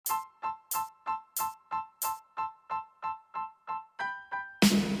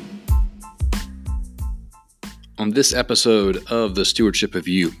On this episode of The Stewardship of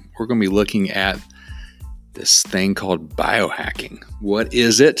You, we're going to be looking at this thing called biohacking. What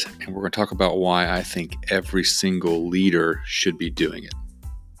is it? And we're going to talk about why I think every single leader should be doing it.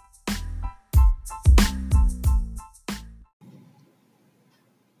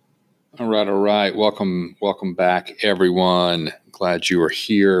 All right. Welcome back, everyone. Glad you are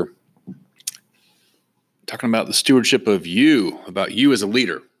here. Talking about the stewardship of you, about you as a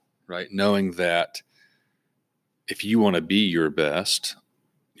leader, right? Knowing that if you want to be your best,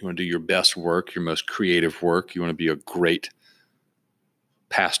 you want to do your best work, your most creative work, you want to be a great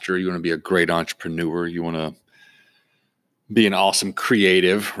pastor, you want to be a great entrepreneur, you want to be an awesome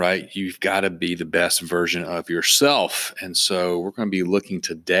creative, right? You've got to be the best version of yourself. And so we're going to be looking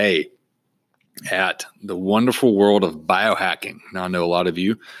today at the wonderful world of biohacking. Now, I know a lot of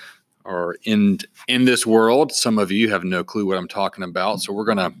you are in this world. Some of you have no clue what I'm talking about. So we're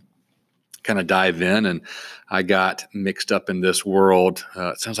going to kind of dive in, and I got mixed up in this world.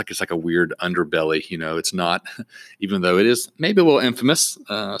 It sounds like it's like a weird underbelly. It's not, even though it is maybe a little infamous.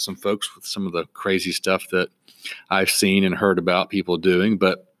 Some folks with some of the crazy stuff that I've seen and heard about people doing.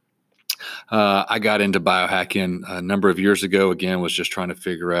 But I got into biohacking a number of years ago. Again, was just trying to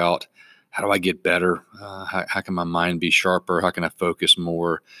figure out, how do I get better? How can my mind be sharper? How can I focus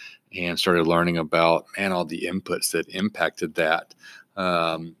more? And started learning about, all the inputs that impacted that.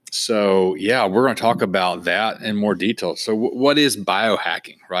 So we're going to talk about that in more detail. So what is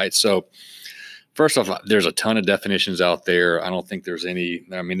biohacking, right? So first off, there's a ton of definitions out there. I don't think there's any,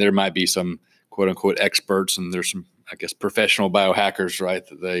 there might be some quote unquote experts, and there's some, professional biohackers, right?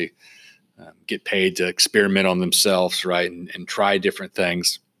 That they get paid to experiment on themselves, right? And try different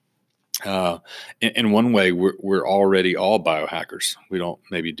things. In one way, we're already all biohackers. We don't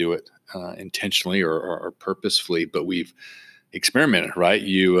maybe do it intentionally or purposefully, but we've experimented, right?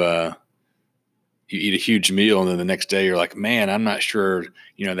 You eat a huge meal, and then the next day you're like, man, I'm not sure,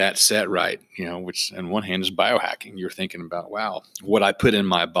 that's set right, which on one hand is biohacking. You're thinking about, wow, what I put in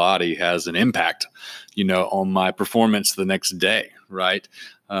my body has an impact, on my performance the next day, right?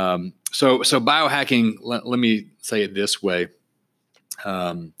 So biohacking, let me say it this way.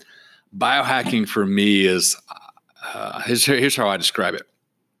 Biohacking for me is, here's how I describe it.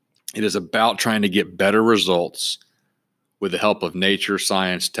 It is about trying to get better results with the help of nature,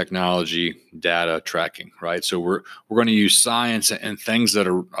 science, technology, data tracking, right? So we're going to use science and things that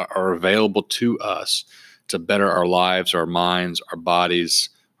are available to us to better our lives, our minds, our bodies,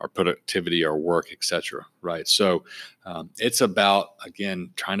 our productivity, our work, etc. Right? So it's about,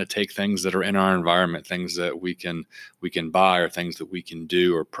 again, trying to take things that are in our environment, things that we can buy, or things that we can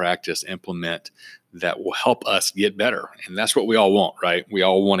do or practice, implement, that will help us get better. And that's what we all want, right? We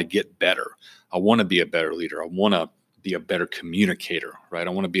all want to get better. I want to be a better leader. I want to be a better communicator, right? I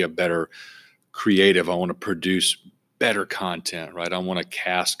want to be a better creative. I want to produce better content, right? I want to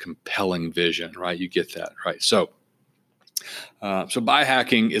cast compelling vision, right? You get that, right? So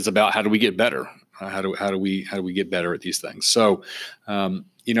biohacking is about, how do we get better? How do we get better at these things? So, I want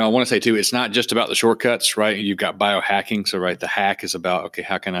to say too, it's not just about the shortcuts, right? You've got biohacking. So, right, the hack is about, okay,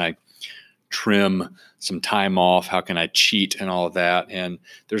 how can I trim some time off? How can I cheat and all of that? And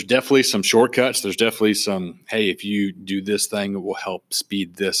there's definitely some shortcuts. There's definitely some, hey, if you do this thing, it will help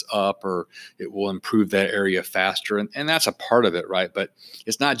speed this up, or it will improve that area faster. And that's a part of it, right? But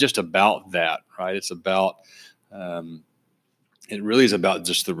it's not just about that, right? It's about, it really is about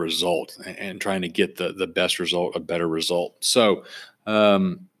just the result and trying to get the best result, a better result. So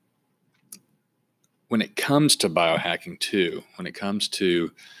when it comes to biohacking too, when it comes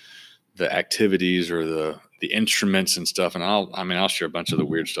to the activities or the instruments and stuff, and I'll share a bunch of the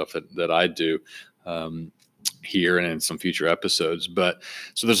weird stuff that I do here and in some future episodes. But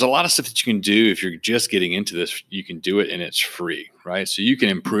so there's a lot of stuff that you can do if you're just getting into this. You can do it, and it's free, right? So you can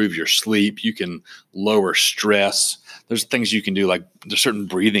improve your sleep, you can lower stress. There's things you can do, like there's certain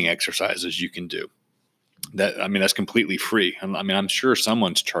breathing exercises you can do. That's completely free. I'm sure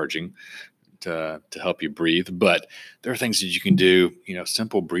someone's charging to help you breathe, but there are things that you can do.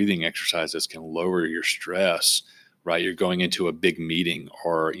 Simple breathing exercises can lower your stress, right? You're going into a big meeting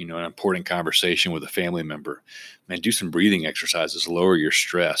or, an important conversation with a family member. Man, do some breathing exercises, lower your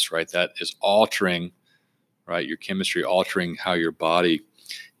stress, right? That is altering, right, your chemistry, altering how your body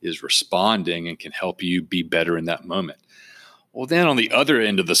is responding, and can help you be better in that moment. Well, then on the other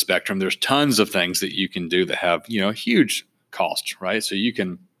end of the spectrum, there's tons of things that you can do that have, huge costs, right? So you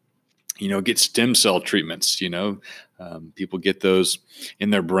can, get stem cell treatments. People get those in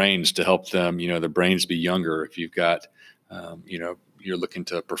their brains to help them, their brains be younger. If you've got, you're looking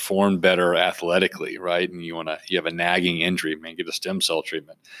to perform better athletically, right? And you have a nagging injury, man, get a stem cell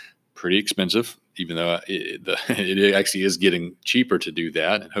treatment. pretty expensive, even though it actually is getting cheaper to do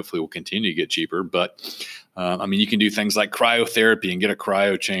that, and hopefully will continue to get cheaper. But I mean, you can do things like cryotherapy and get a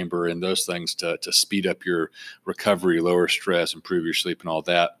cryo chamber and those things to speed up your recovery, lower stress, improve your sleep, and all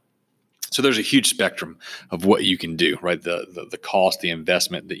that. So there's a huge spectrum of what you can do, right? The cost, the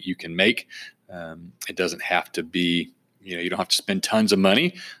investment that you can make. It doesn't have to be, you don't have to spend tons of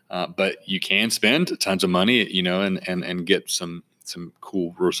money, but you can spend tons of money, and get some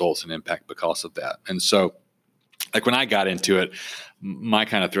cool results and impact because of that. And so, like when I got into it, my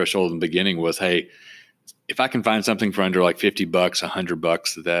kind of threshold in the beginning was, hey, if I can find something for under like $50,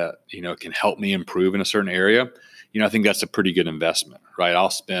 $100 that, can help me improve in a certain area, I think that's a pretty good investment, right? I'll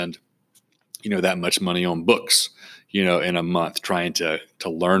spend, that much money on books, in a month trying to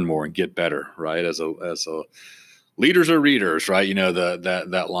learn more and get better, right? As a leaders are readers, right?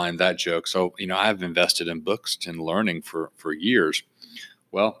 That line, that joke. So, I've invested in books and learning for years.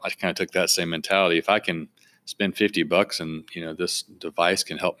 Well, I kind of took that same mentality. If I can spend $50 and, this device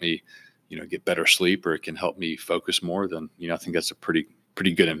can help me, get better sleep, or it can help me focus more, then, I think that's a pretty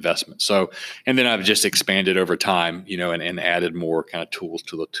good investment. So, and then I've just expanded over time, and added more kind of tools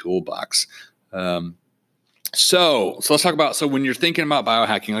to the toolbox. So let's talk about, so when you're thinking about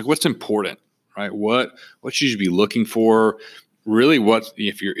biohacking, like what's important, right? What you should be looking for, really what,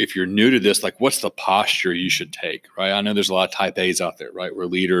 if you're new to this, like what's the posture you should take, right? I know there's a lot of type A's out there, right? We're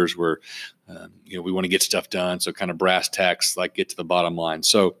leaders, we want to get stuff done. So kind of brass tacks, like get to the bottom line.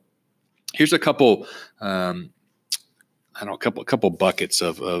 So here's a couple, a couple buckets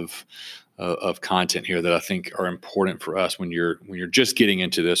of content here that I think are important for us when you're just getting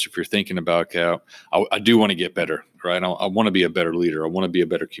into this. If you're thinking about, okay, I do want to get better, right? I want to be a better leader. I want to be a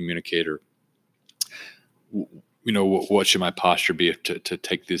better communicator. What should my posture be to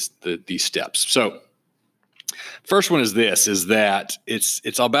take these steps? So first one is that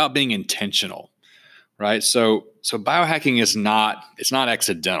it's all about being intentional, right? So biohacking it's not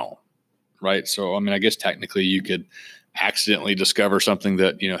accidental, right? So, I mean, I guess technically you could accidentally discover something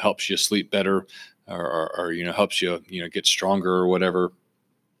that, helps you sleep better or helps you, get stronger or whatever.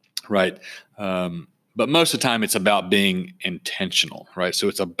 Right. But most of the time it's about being intentional, right? So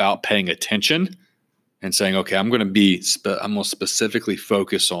it's about paying attention and saying, okay, I'm going to specifically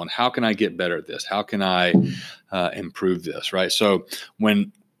focus on how can I get better at this? How can I improve this? Right. So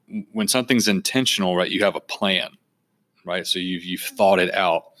when something's intentional, right, you have a plan, right? So you've thought it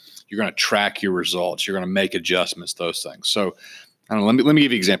out. You're going to track your results. You're going to make adjustments, those things. So I don't know, let me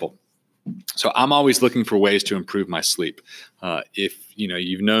give you an example. So I'm always looking for ways to improve my sleep. If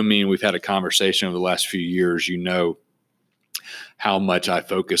you've known me and we've had a conversation over the last few years, how much I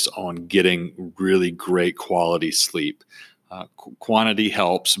focus on getting really great quality sleep. Quantity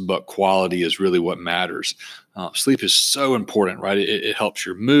helps, but quality is really what matters. Sleep is so important, right? It helps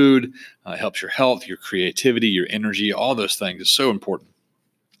your mood, it helps your health, your creativity, your energy, all those things. It's so important.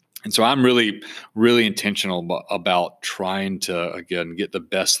 And so I'm really, really intentional about trying to, again, get the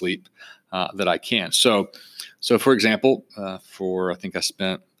best sleep that I can. So for example, I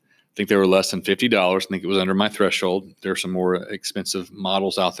think they were less than $50. I think it was under my threshold. There are some more expensive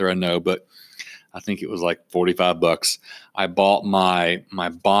models out there, I know, but I think it was like $45. I bought my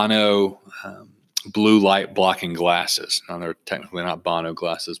Bono blue light blocking glasses. Now, they're technically not Bono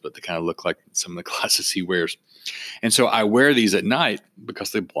glasses, but they kind of look like some of the glasses he wears. And so I wear these at night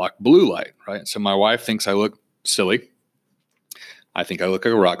because they block blue light, right? So my wife thinks I look silly. I think I look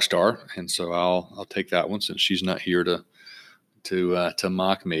like a rock star, and so I'll take that one since she's not here to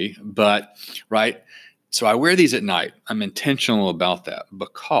mock me. But right, so I wear these at night. I'm intentional about that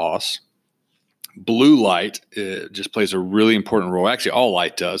because blue light just plays a really important role. Actually, all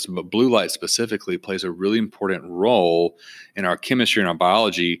light does, but blue light specifically plays a really important role in our chemistry and our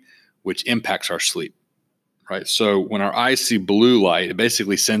biology, which impacts our sleep. Right. So when our eyes see blue light, it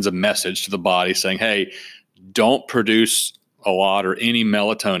basically sends a message to the body saying, hey, don't produce a lot or any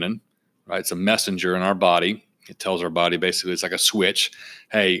melatonin. Right. It's a messenger in our body. It tells our body basically it's like a switch.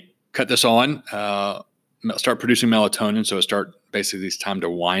 Hey, cut this on, start producing melatonin. So basically it's time to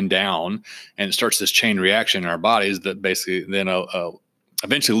wind down, and it starts this chain reaction in our bodies that basically then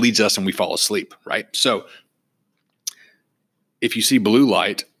eventually leads us and we fall asleep. Right. So if you see blue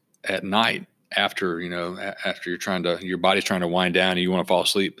light at night, after your body's trying to wind down and you want to fall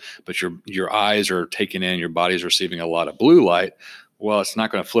asleep, but your eyes are taking in, your body's receiving a lot of blue light, well, it's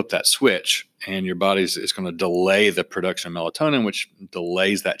not going to flip that switch, and your body's is going to delay the production of melatonin, which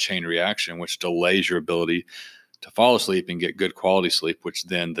delays that chain reaction, which delays your ability to fall asleep and get good quality sleep, which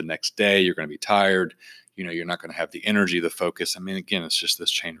then the next day you're going to be tired. You're not going to have the energy, the focus. I mean, again, it's just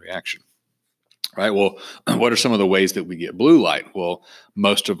this chain reaction. right? Well, what are some of the ways that we get blue light? Well,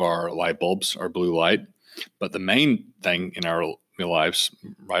 most of our light bulbs are blue light, but the main thing in our lives,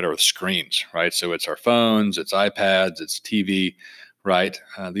 right, are the screens, right? So it's our phones, it's iPads, it's TV, right?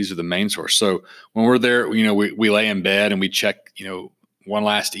 These are the main source. So when we're there, we lay in bed and we check, one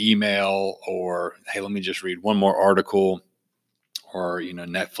last email, or hey, let me just read one more article, or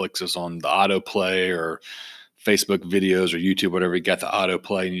Netflix is on the autoplay, or Facebook videos or YouTube, whatever, you got the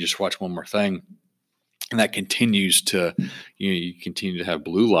autoplay and you just watch one more thing. And that continues to, you continue to have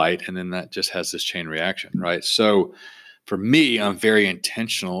blue light, and then that just has this chain reaction, right? So for me, I'm very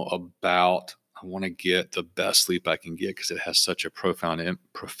intentional about, I want to get the best sleep I can get because it has such a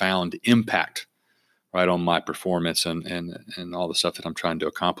profound impact, right, on my performance and all the stuff that I'm trying to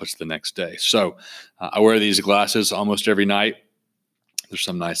accomplish the next day. So I wear these glasses almost every night. There's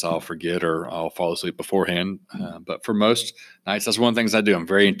some nights I'll forget or I'll fall asleep beforehand. But for most nights, that's one of the things I do. I'm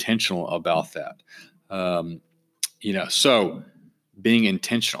very intentional about that. So being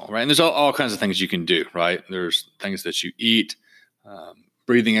intentional, right? And there's all kinds of things you can do, right? There's things that you eat,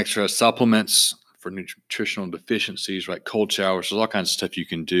 breathing exercise, supplements for nutritional deficiencies, right? Cold showers. There's all kinds of stuff you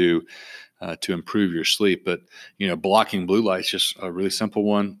can do to improve your sleep. But, blocking blue light is just a really simple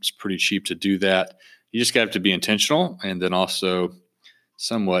one. It's pretty cheap to do that. You just got to be intentional, and then also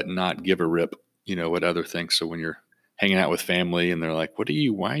somewhat not give a rip, what other things. So when you're hanging out with family and they're like, why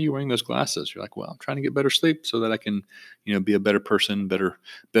are you wearing those glasses? You're like, well, I'm trying to get better sleep so that I can, be a better person, better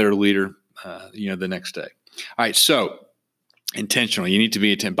leader, the next day. All right. So intentional, you need to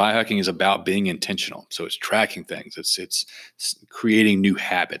be biohacking is about being intentional. So it's tracking things. It's creating new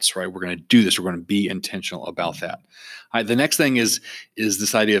habits, right? We're going to do this. We're going to be intentional about that. All right. The next thing is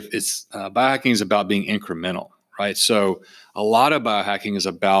this idea of biohacking is about being incremental, right? So a lot of biohacking is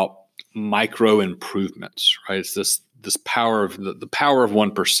about micro improvements, right? It's this power of the power of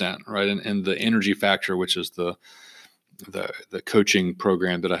 1%, right? And the energy factor, which is the coaching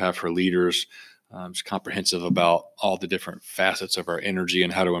program that I have for leaders. It's comprehensive about all the different facets of our energy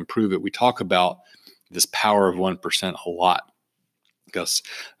and how to improve it. We talk about this power of 1% a lot because,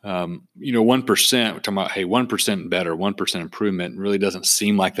 1%, we're talking about, hey, 1% better, 1% improvement really doesn't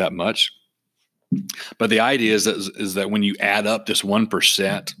seem like that much. But the idea is that when you add up this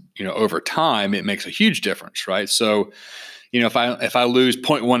 1%, over time, it makes a huge difference, right? So, if I lose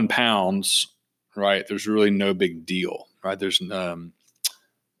 0.1 pounds, right, there's really no big deal, right? There's,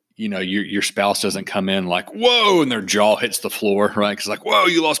 your spouse doesn't come in like, whoa, and their jaw hits the floor, right? Because like, whoa,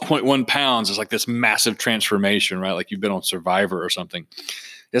 you lost 0.1 pounds. It's like this massive transformation, right? Like you've been on Survivor or something.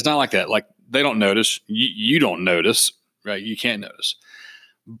 It's not like that. Like they don't notice. You don't notice, right? You can't notice.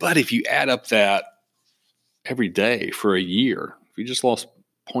 But if you add up that every day for a year, if you just lost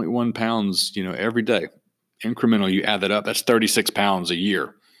 0.1 pounds, every day, incremental, you add that up, that's 36 pounds a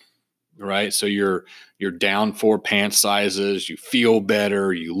year, right? So you're down 4 pant sizes, you feel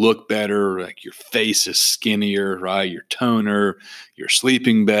better, you look better, like your face is skinnier, right? Your toner, you're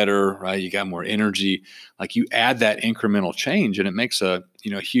sleeping better, right? You got more energy. Like you add that incremental change and it makes a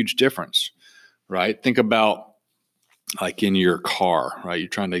huge difference, right? Think about like in your car, right? You're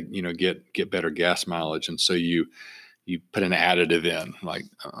trying to get better gas mileage, and so you put an additive in like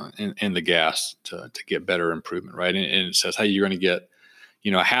in the gas to get better improvement, right? And it says, hey, you're going to get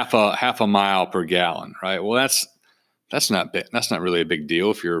half a mile per gallon, right? Well, that's not really a big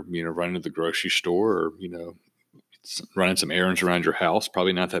deal if you're running to the grocery store or running some errands around your house.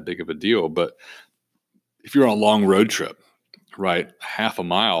 Probably not that big of a deal. But if you're on a long road trip, right, half a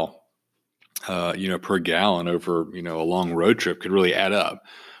mile per gallon over, a long road trip could really add up,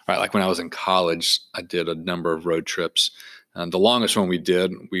 right? Like when I was in college, I did a number of road trips. The longest one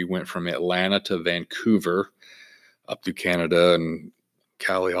we went from Atlanta to Vancouver, up through Canada and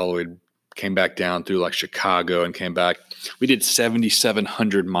Cali, all the way, came back down through like Chicago and came back. We did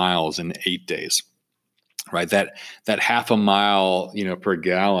 7,700 miles in 8 days, right? That half a mile, per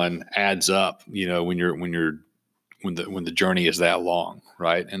gallon adds up, when the journey is that long,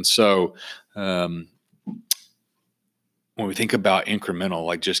 right? And so when we think about incremental,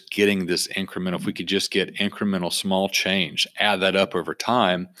 like just getting this incremental, if we could just get incremental small change, add that up over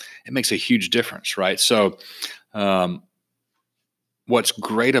time, it makes a huge difference, right? So what's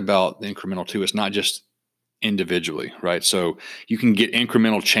great about the incremental too is not just individually, right? So you can get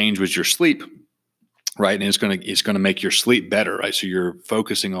incremental change with your sleep, right? And it's gonna make your sleep better, right? So you're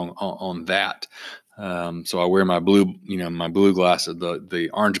focusing on that. So I wear my blue glasses, the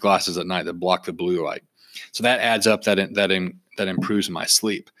orange glasses at night that block the blue light. So that adds up, that improves my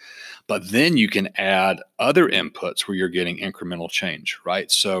sleep. But then you can add other inputs where you're getting incremental change, right?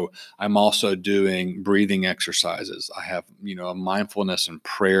 So I'm also doing breathing exercises. I have, a mindfulness and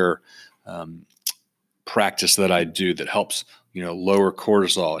prayer practice that I do that helps, lower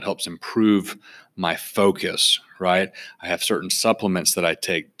cortisol. It helps improve my focus, right? I have certain supplements that I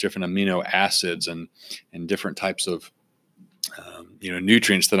take, different amino acids and different types of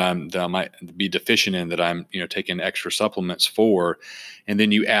nutrients that I might be deficient in, that I'm, taking extra supplements for. And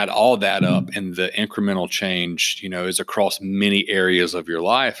then you add all that up, and the incremental change, is across many areas of your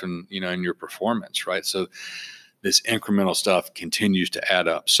life and, in your performance, right? So this incremental stuff continues to add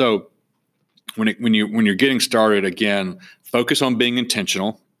up. So when you're getting started, again, focus on being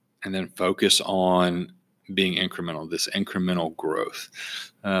intentional, and then focus on being incremental, this incremental growth.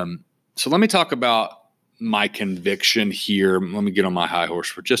 So let me talk about my conviction here. Let me get on my high horse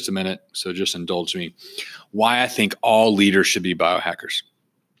for just a minute. So just indulge me. Why I think all leaders should be biohackers.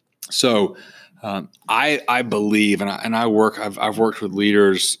 So I believe, and I've worked with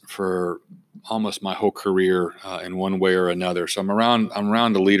leaders for almost my whole career in one way or another. So I'm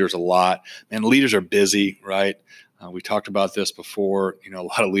around the leaders a lot, and leaders are busy, right? We talked about this before. A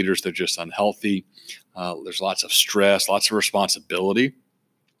lot of leaders, they're just unhealthy. There's lots of stress, lots of responsibility.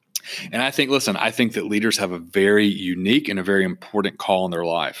 And I think that leaders have a very unique and a very important call in their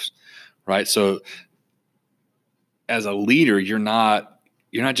lives, right? So as a leader, you're not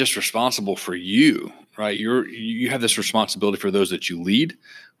just responsible for you, right? You have this responsibility for those that you lead,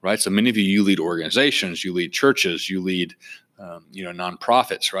 right? So many of you lead organizations, you lead churches, you lead,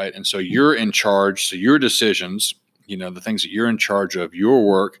 nonprofits, right? And so you're in charge. So your decisions, the things that you're in charge of, your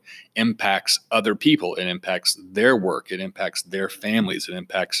work impacts other people. It impacts their work. It impacts their families. It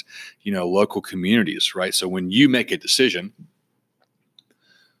impacts, local communities, right? So when you make a decision,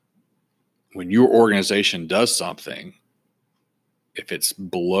 when your organization does something, if it's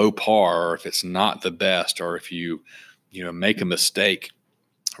below par, or if it's not the best, or if you make a mistake,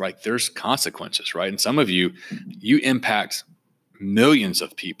 right, there's consequences, right? And some of you impact millions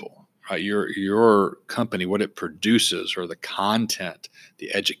of people. Right, your company, what it produces, or the content,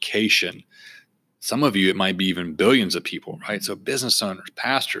 the education. Some of you, it might be even billions of people, right? So business owners,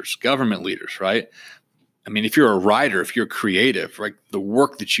 pastors, government leaders, right? I mean, if you're a writer, if you're creative, right, the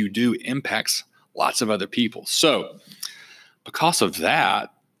work that you do impacts lots of other people. So because of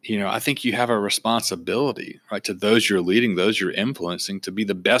that, I think you have a responsibility, right, to those you're leading, those you're influencing, to be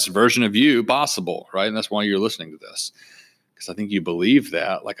the best version of you possible, right? And that's why you're listening to this. I think you believe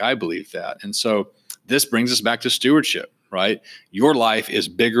that, like I believe that. And so this brings us back to stewardship, right? Your life is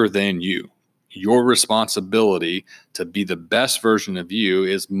bigger than you. Your responsibility to be the best version of you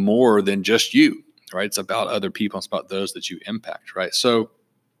is more than just you, right? It's about other people. It's about those that you impact, right? So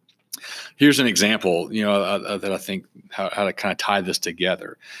here's an example, that I think how to kind of tie this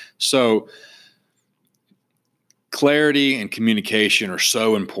together. So clarity and communication are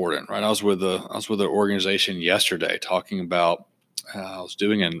so important, right? I was with an organization yesterday talking about. I was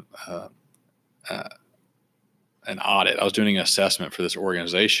doing an audit. I was doing an assessment for this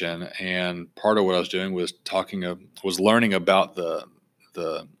organization, and part of what I was doing was learning about the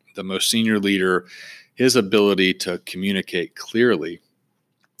most senior leader, his ability to communicate clearly,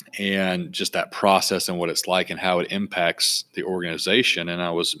 and just that process and what it's like and how it impacts the organization. And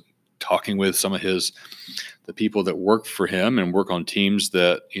I was talking with some of the people that work for him and work on teams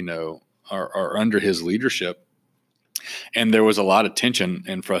that, are under his leadership. And there was a lot of tension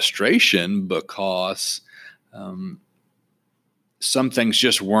and frustration because some things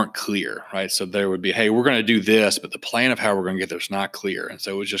just weren't clear, right? So there would be, hey, we're going to do this, but the plan of how we're going to get there is not clear. And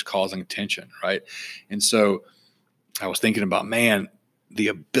so it was just causing tension, right? And so I was thinking about, man, the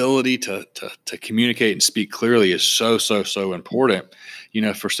ability to communicate and speak clearly is so, so, so important,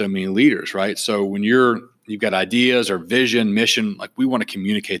 for so many leaders, right? So when you've got ideas or vision, mission, like we want to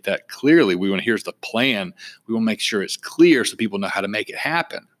communicate that clearly. We want to, here's the plan. We want to make sure it's clear so people know how to make it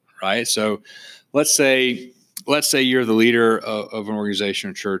happen, right? So let's say you're the leader of an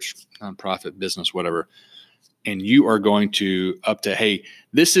organization, church, nonprofit, business, whatever, and you are going to hey,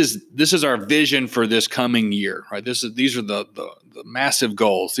 this is our vision for this coming year, right? These are the massive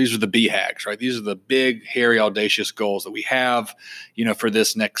goals. These are the BHAGs, right? These are the big, hairy, audacious goals that we have, for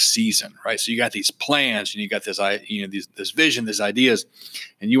this next season, right? So you got these plans, and you got this vision, these ideas,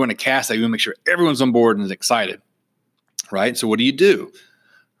 and you want to cast that. You want to make sure everyone's on board and is excited, right? So what do?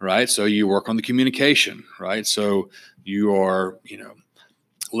 Right? So you work on the communication, right? So you are,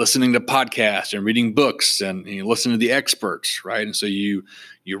 listening to podcasts and reading books, and you listen to the experts, right? And so you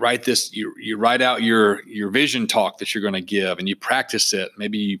write this, you write out your vision talk that you're going to give, and you practice it.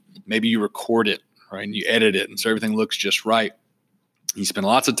 Maybe you record it, right? And you edit it, and so everything looks just right. You spend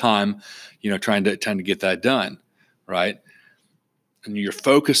lots of time, trying to get that done, right? And you're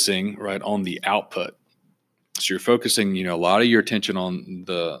focusing, right, on the output. So you're focusing, a lot of your attention on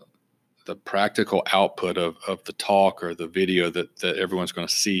the the practical output of the talk or the video that everyone's going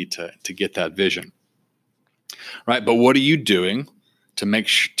to see to get that vision, right? But what are you doing to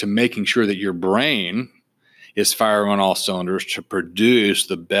making sure that your brain is firing on all cylinders to produce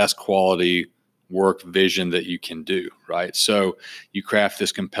the best quality work vision that you can do, right? So you craft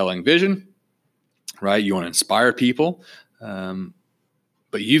this compelling vision, right? You want to inspire people,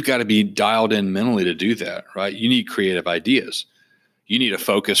 but you've got to be dialed in mentally to do that, right? You need creative ideas. You need to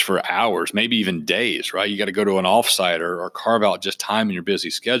focus for hours, maybe even days, right? You got to go to an offsite or carve out just time in your busy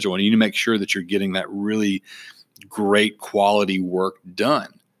schedule. And you need to make sure that you're getting that really great quality work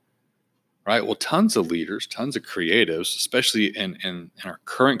done, right? Well, tons of leaders, tons of creatives, especially in our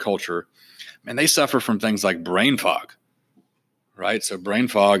current culture, man, they suffer from things like brain fog, right? So brain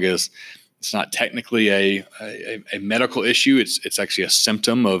fog it's not technically a medical issue. It's actually a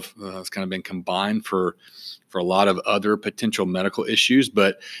symptom of it's kind of been combined for a lot of other potential medical issues.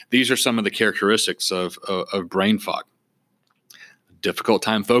 But these are some of the characteristics of brain fog: difficult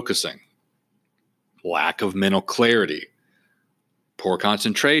time focusing, lack of mental clarity, poor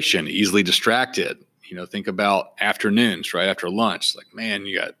concentration, easily distracted. Think about afternoons, right after lunch. Like, man,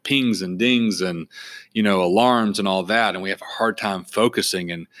 you got pings and dings and, alarms and all that. And we have a hard time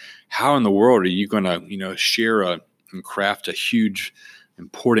focusing. And how in the world are you going to, share and craft a huge,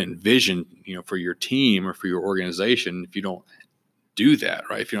 important vision, for your team or for your organization if you don't do that,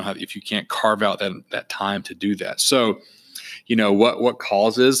 right? If you can't carve out that time to do that. So, what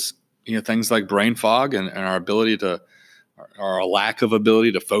causes, things like brain fog and our ability to, or a lack of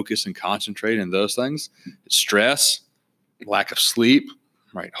ability to focus and concentrate and those things? It's stress, lack of sleep,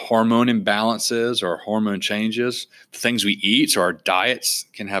 right? Hormone imbalances or hormone changes. The things we eat, so our diets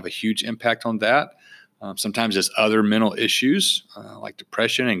can have a huge impact on that. Sometimes there's other mental issues like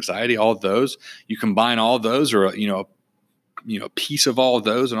depression, anxiety, all of those. You combine all of those or, a piece of all of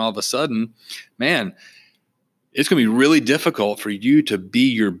those, and all of a sudden, man, it's going to be really difficult for you to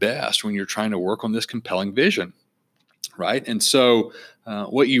be your best when you're trying to work on this compelling vision. Right. And so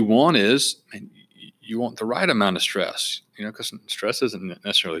what you want is, you want the right amount of stress, because stress isn't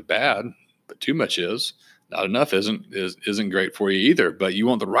necessarily bad, but too much is. Not enough isn't great for you either. But you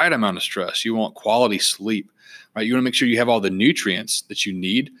want the right amount of stress. You want quality sleep, right? You want to make sure you have all the nutrients that you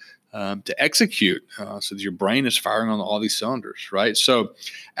need to execute so that your brain is firing on all these cylinders, right? So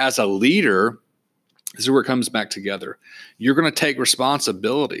as a leader, this is where it comes back together. You're going to take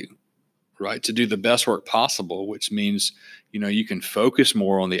responsibility, right, to do the best work possible, which means, you can focus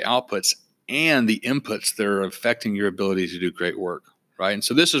more on the outputs and the inputs that are affecting your ability to do great work, right? And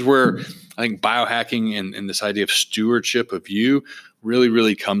so this is where I think biohacking and this idea of stewardship of you really,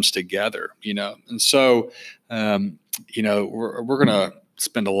 really comes together, And so, we're going to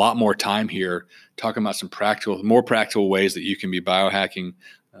spend a lot more time here talking about some more practical ways that you can be biohacking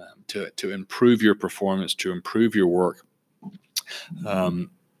to improve your performance, to improve your work.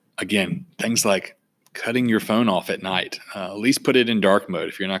 Again, things like cutting your phone off at night, at least put it in dark mode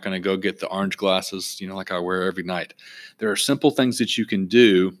if you're not going to go get the orange glasses, like I wear every night. There are simple things that you can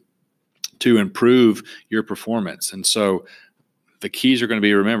do to improve your performance. And so the keys are going to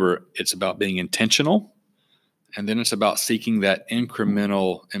be, remember, it's about being intentional, and then it's about seeking that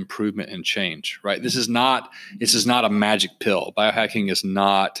incremental improvement and change, right? This is not a magic pill. Biohacking is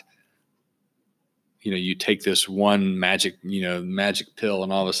not, you take this one magic pill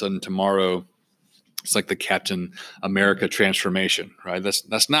and all of a sudden tomorrow it's like the Captain America transformation, right?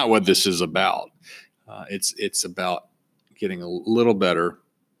 That's not what this is about. It's about getting a little better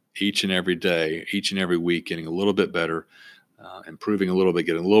each and every day, each and every week, getting a little bit better, improving a little bit,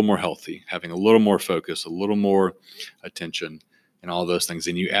 getting a little more healthy, having a little more focus, a little more attention, and all those things.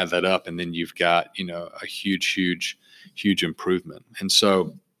 And you add that up, and then you've got, a huge improvement. And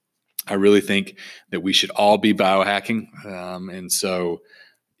so I really think that we should all be biohacking. And so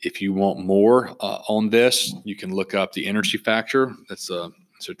if you want more on this, you can look up the Energy Factor. It's a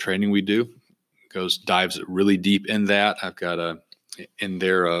training we do. Dives really deep in that. I've got a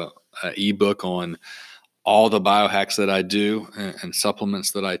ebook on all the biohacks that I do and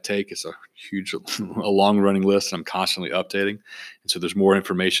supplements that I take. It's a long running list. I'm constantly updating. And so there's more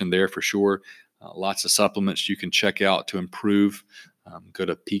information there for sure. Lots of supplements you can check out to improve. Go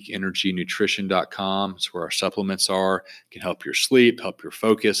to peakenergynutrition.com. It's where our supplements are. It can help your sleep, help your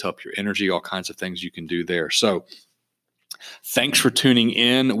focus, help your energy, all kinds of things you can do there. So thanks for tuning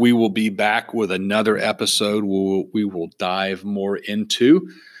in. We will be back with another episode. We will dive more into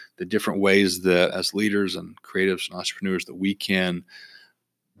the different ways that as leaders and creatives and entrepreneurs that we can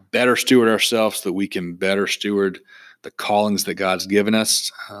better steward ourselves, that we can better steward the callings that God's given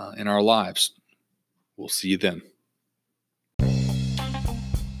us in our lives. We'll see you then.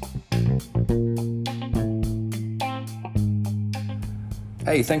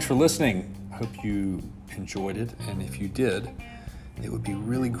 Hey, thanks for listening. I hope you enjoyed it. And if you did, it would be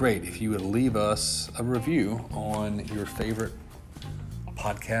really great if you would leave us a review on your favorite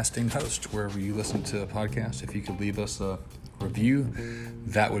podcasting host, wherever you listen to a podcast. If you could leave us a review,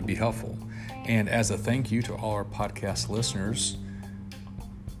 that would be helpful. And as a thank you to all our podcast listeners,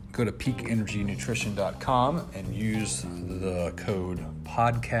 go to peakenergynutrition.com and use the code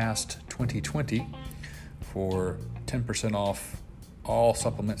podcast2020 for 10% off all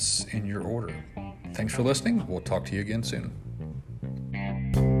supplements in your order. Thanks for listening. We'll talk to you again soon.